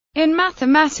In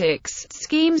mathematics,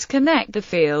 schemes connect the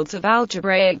fields of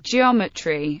algebraic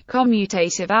geometry,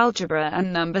 commutative algebra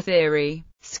and number theory.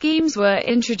 Schemes were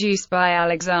introduced by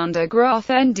Alexander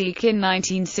Grothendieck in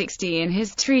 1960 in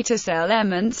his treatise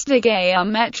Éléments de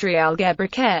géométrie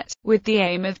algébrique, with the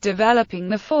aim of developing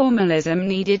the formalism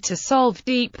needed to solve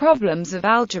deep problems of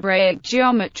algebraic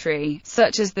geometry,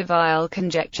 such as the Weil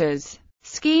conjectures.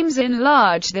 Schemes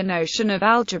enlarge the notion of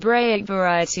algebraic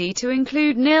variety to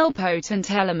include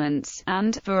nilpotent elements,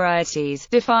 and varieties,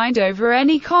 defined over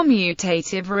any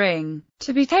commutative ring.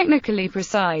 To be technically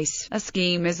precise, a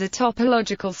scheme is a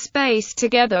topological space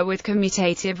together with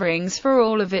commutative rings for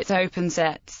all of its open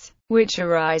sets, which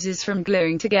arises from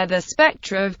gluing together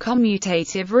spectra of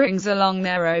commutative rings along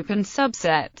their open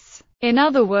subsets. In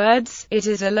other words, it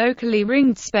is a locally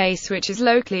ringed space which is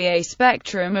locally a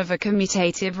spectrum of a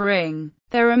commutative ring.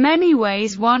 There are many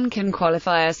ways one can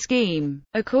qualify a scheme.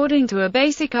 According to a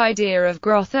basic idea of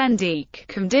Grothendieck,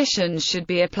 conditions should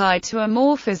be applied to a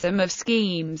morphism of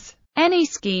schemes. Any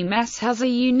scheme S has a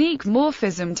unique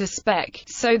morphism to spec,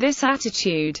 so this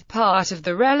attitude, part of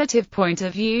the relative point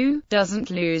of view, doesn't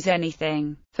lose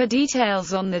anything. For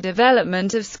details on the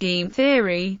development of scheme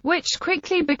theory, which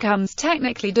quickly becomes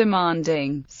technically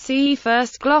demanding, see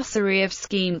first glossary of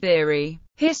scheme theory,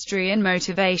 history and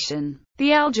motivation.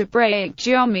 The algebraic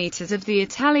geometers of the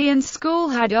Italian school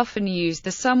had often used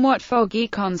the somewhat foggy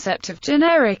concept of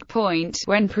generic point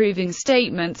when proving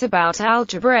statements about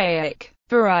algebraic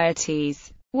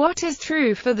varieties. What is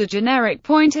true for the generic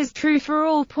point is true for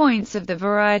all points of the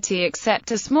variety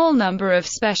except a small number of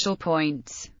special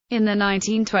points. In the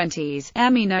 1920s,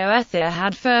 Émile Noether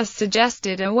had first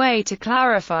suggested a way to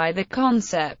clarify the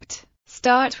concept.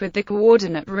 Start with the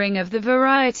coordinate ring of the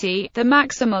variety. The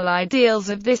maximal ideals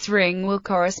of this ring will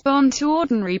correspond to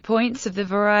ordinary points of the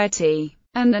variety,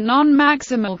 and the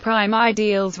non-maximal prime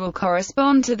ideals will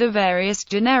correspond to the various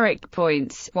generic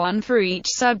points, one for each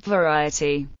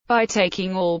subvariety. By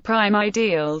taking all prime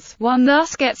ideals, one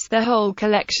thus gets the whole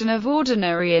collection of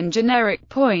ordinary and generic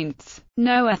points.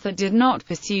 Noether did not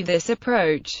pursue this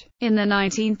approach. In the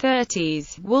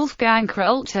 1930s, Wolfgang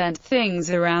Krull turned things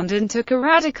around and took a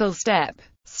radical step.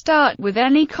 Start with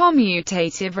any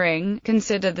commutative ring,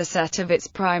 consider the set of its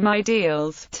prime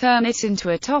ideals, turn it into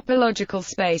a topological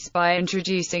space by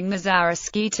introducing the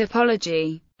Zariski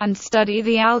topology, and study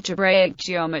the algebraic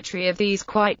geometry of these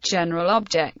quite general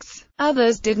objects.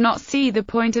 Others did not see the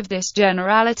point of this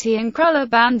generality and Krull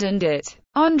abandoned it.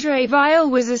 André Weil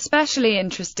was especially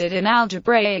interested in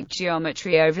algebraic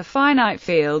geometry over finite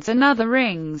fields and other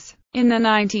rings. In the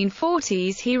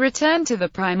 1940s he returned to the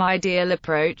prime ideal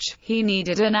approach. He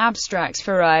needed an abstract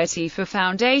variety for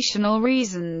foundational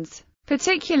reasons,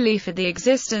 particularly for the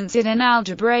existence in an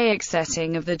algebraic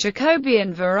setting of the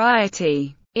Jacobian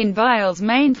variety. In Weil's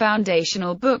main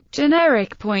foundational book,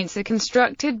 generic points are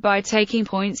constructed by taking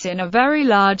points in a very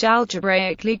large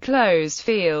algebraically closed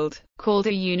field, called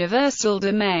a universal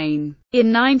domain.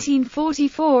 In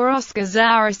 1944 Oskar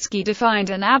Zariski defined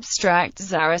an abstract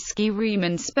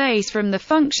Zariski-Riemann space from the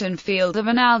function field of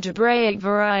an algebraic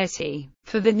variety,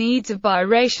 for the needs of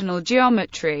birational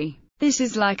geometry. This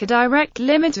is like a direct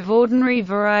limit of ordinary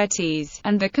varieties,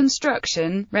 and the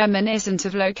construction, reminiscent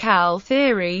of locale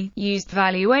theory, used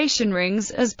valuation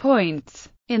rings as points.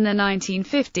 In the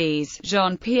 1950s,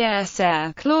 Jean-Pierre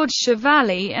Serre, Claude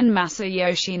Chevalley and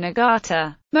Masayoshi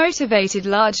Nagata, motivated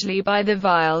largely by the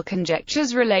Weil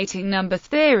conjectures relating number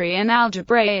theory and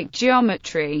algebraic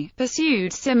geometry,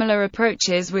 pursued similar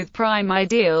approaches with prime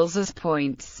ideals as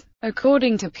points.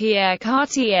 According to Pierre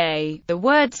Cartier, the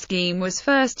word scheme was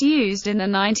first used in the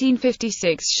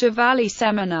 1956 Chevalley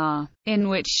seminar, in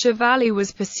which Chevalley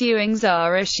was pursuing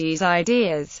Zarisky's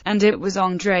ideas, and it was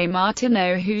André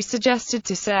Martineau who suggested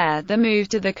to Serre the move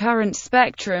to the current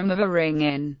spectrum of a ring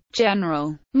in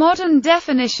general, modern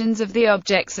definitions of the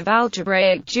objects of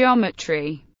algebraic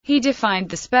geometry. He defined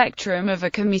the spectrum of a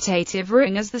commutative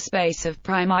ring as the space of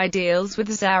prime ideals with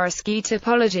Zariski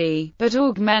topology, but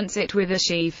augments it with a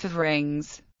sheaf of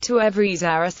rings. To every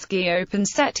Zariski open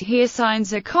set he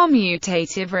assigns a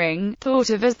commutative ring, thought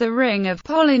of as the ring of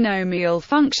polynomial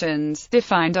functions,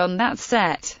 defined on that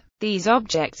set. These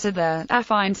objects are the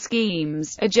affine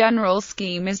schemes. A general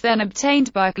scheme is then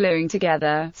obtained by gluing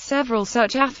together several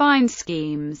such affine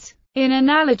schemes. In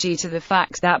analogy to the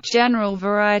fact that general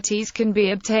varieties can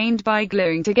be obtained by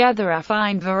gluing together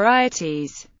affine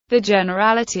varieties, the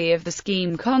generality of the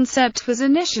scheme concept was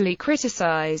initially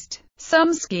criticized.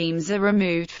 Some schemes are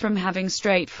removed from having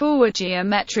straightforward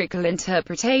geometrical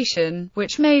interpretation,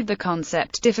 which made the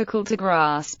concept difficult to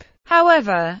grasp.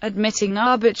 However, admitting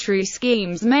arbitrary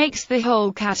schemes makes the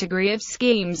whole category of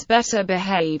schemes better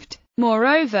behaved.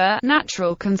 Moreover,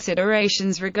 natural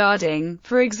considerations regarding,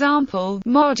 for example,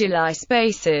 moduli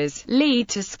spaces, lead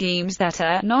to schemes that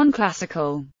are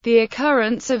non-classical. The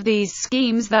occurrence of these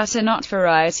schemes that are not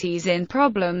varieties in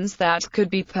problems that could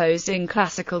be posed in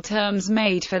classical terms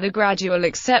made for the gradual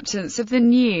acceptance of the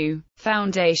new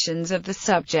foundations of the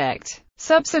subject.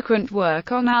 Subsequent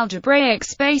work on algebraic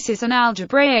spaces and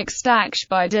algebraic stacks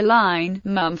by Deligne,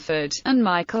 Mumford, and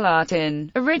Michael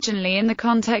Artin, originally in the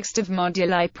context of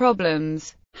moduli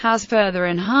problems, has further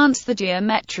enhanced the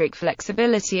geometric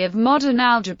flexibility of modern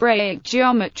algebraic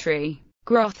geometry.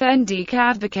 Grothendieck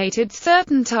advocated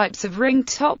certain types of ring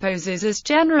toposes as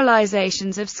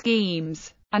generalizations of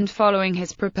schemes, and following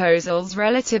his proposals,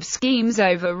 relative schemes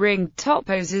over ring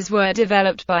toposes were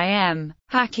developed by M.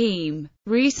 Hakim.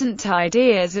 Recent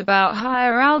ideas about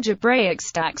higher algebraic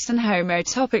stacks and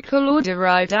homotopical or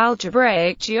derived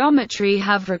algebraic geometry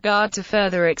have regard to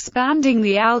further expanding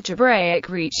the algebraic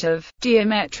reach of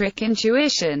geometric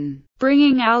intuition,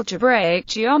 bringing algebraic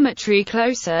geometry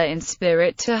closer in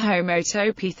spirit to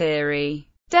homotopy theory.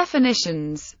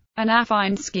 Definitions. An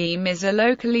affine scheme is a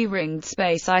locally ringed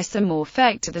space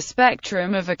isomorphic to the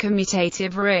spectrum of a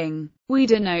commutative ring. We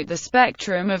denote the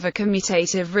spectrum of a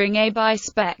commutative ring A by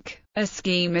spec. A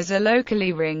scheme is a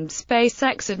locally ringed space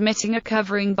X admitting a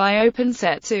covering by open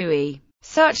set UI,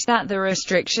 such that the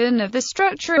restriction of the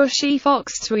structure or sheaf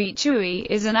X to each UI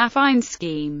is an affine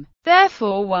scheme.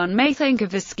 Therefore one may think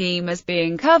of a scheme as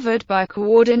being covered by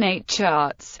coordinate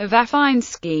charts of affine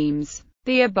schemes.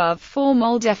 The above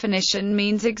formal definition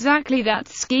means exactly that.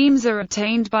 Schemes are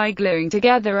obtained by gluing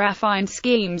together affine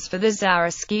schemes for the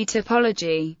Zariski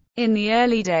topology. In the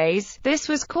early days, this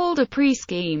was called a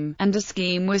pre-scheme, and a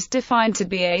scheme was defined to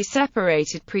be a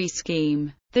separated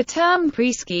pre-scheme. The term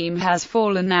pre-scheme has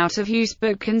fallen out of use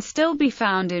but can still be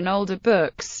found in older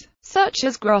books, such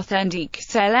as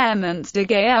Grothendieck's Éléments de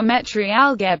géométrie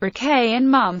algébrique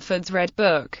and Mumford's Red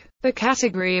Book. The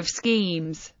category of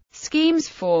schemes. Schemes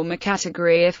form a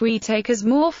category if we take as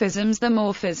morphisms the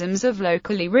morphisms of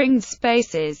locally ringed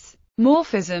spaces.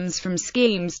 Morphisms from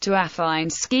schemes to affine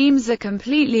schemes are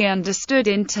completely understood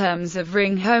in terms of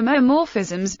ring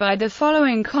homomorphisms by the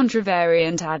following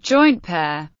contravariant adjoint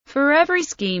pair. For every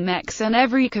scheme X and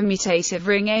every commutative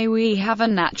ring A we have a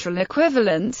natural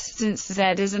equivalence, since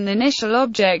Z is an initial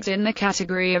object in the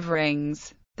category of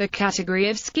rings. The category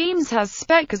of schemes has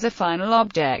spec as a final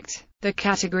object. The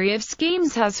category of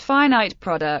schemes has finite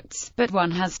products, but one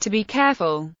has to be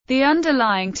careful. The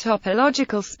underlying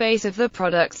topological space of the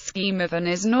product scheme of an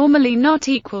is normally not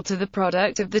equal to the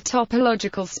product of the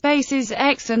topological spaces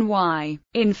X and Y.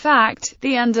 In fact,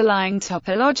 the underlying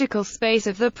topological space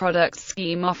of the product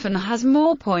scheme often has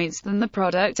more points than the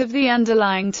product of the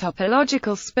underlying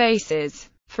topological spaces.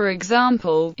 For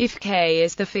example, if K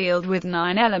is the field with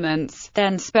 9 elements,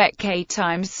 then spec K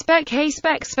times spec K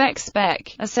spec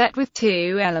a set with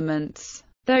 2 elements,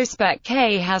 though spec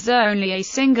K has only a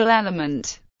single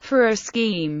element. For a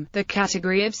scheme, the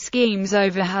category of schemes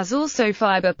over has also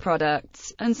fiber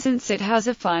products, and since it has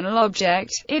a final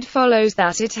object, it follows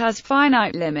that it has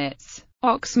finite limits.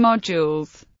 Ox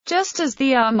modules. Just as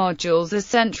the R modules are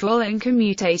central in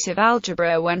commutative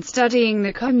algebra when studying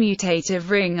the commutative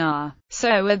ring R,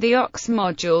 so are the Ox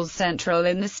modules central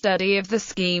in the study of the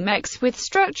scheme X with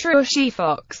structure or sheaf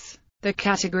Ox. The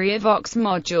category of Ox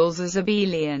modules is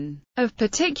abelian. Of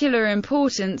particular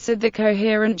importance are the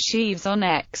coherent sheaves on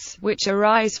X, which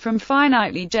arise from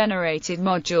finitely generated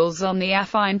modules on the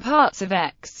affine parts of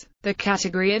X. The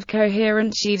category of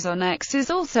coherent sheaves on X is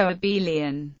also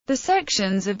abelian. The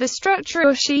sections of the structure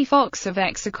or sheaf Ox of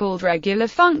X are called regular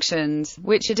functions,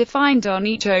 which are defined on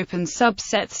each open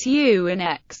subsets U in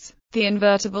X. The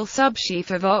invertible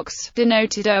subsheaf of Ox,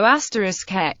 denoted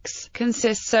O*X,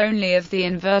 consists only of the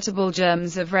invertible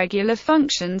germs of regular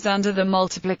functions under the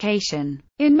multiplication.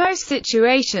 In most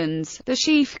situations, the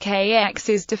sheaf Kx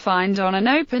is defined on an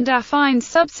opened affine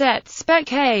subset spec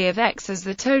K of X as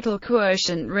the total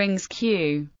quotient rings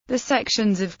Q. The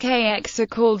sections of Kx are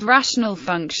called rational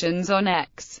functions on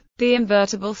X. The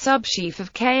invertible subsheaf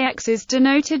of Kx is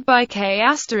denoted by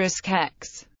K*X.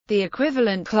 The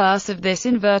equivalent class of this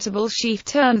invertible sheaf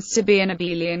turns to be an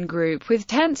abelian group with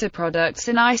tensor products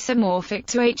and isomorphic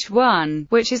to H1,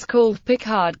 which is called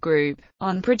Picard group.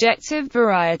 On projective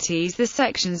varieties, the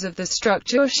sections of the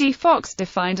structure or sheaf Ox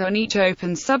defined on each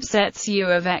open subsets U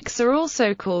of X are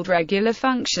also called regular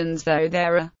functions, though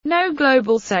there are no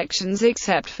global sections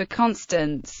except for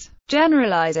constants.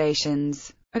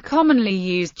 Generalizations. A commonly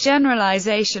used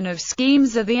generalization of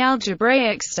schemes are the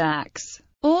algebraic stacks.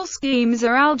 All schemes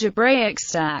are algebraic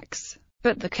stacks.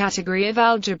 But the category of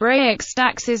algebraic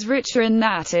stacks is richer in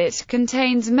that it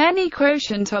contains many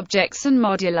quotient objects and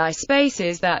moduli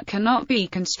spaces that cannot be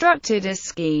constructed as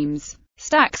schemes.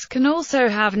 Stacks can also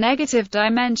have negative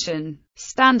dimension.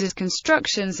 Standard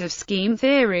constructions of scheme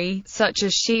theory, such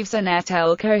as sheaves and et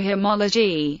al.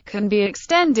 Cohomology, can be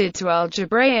extended to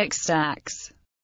algebraic stacks.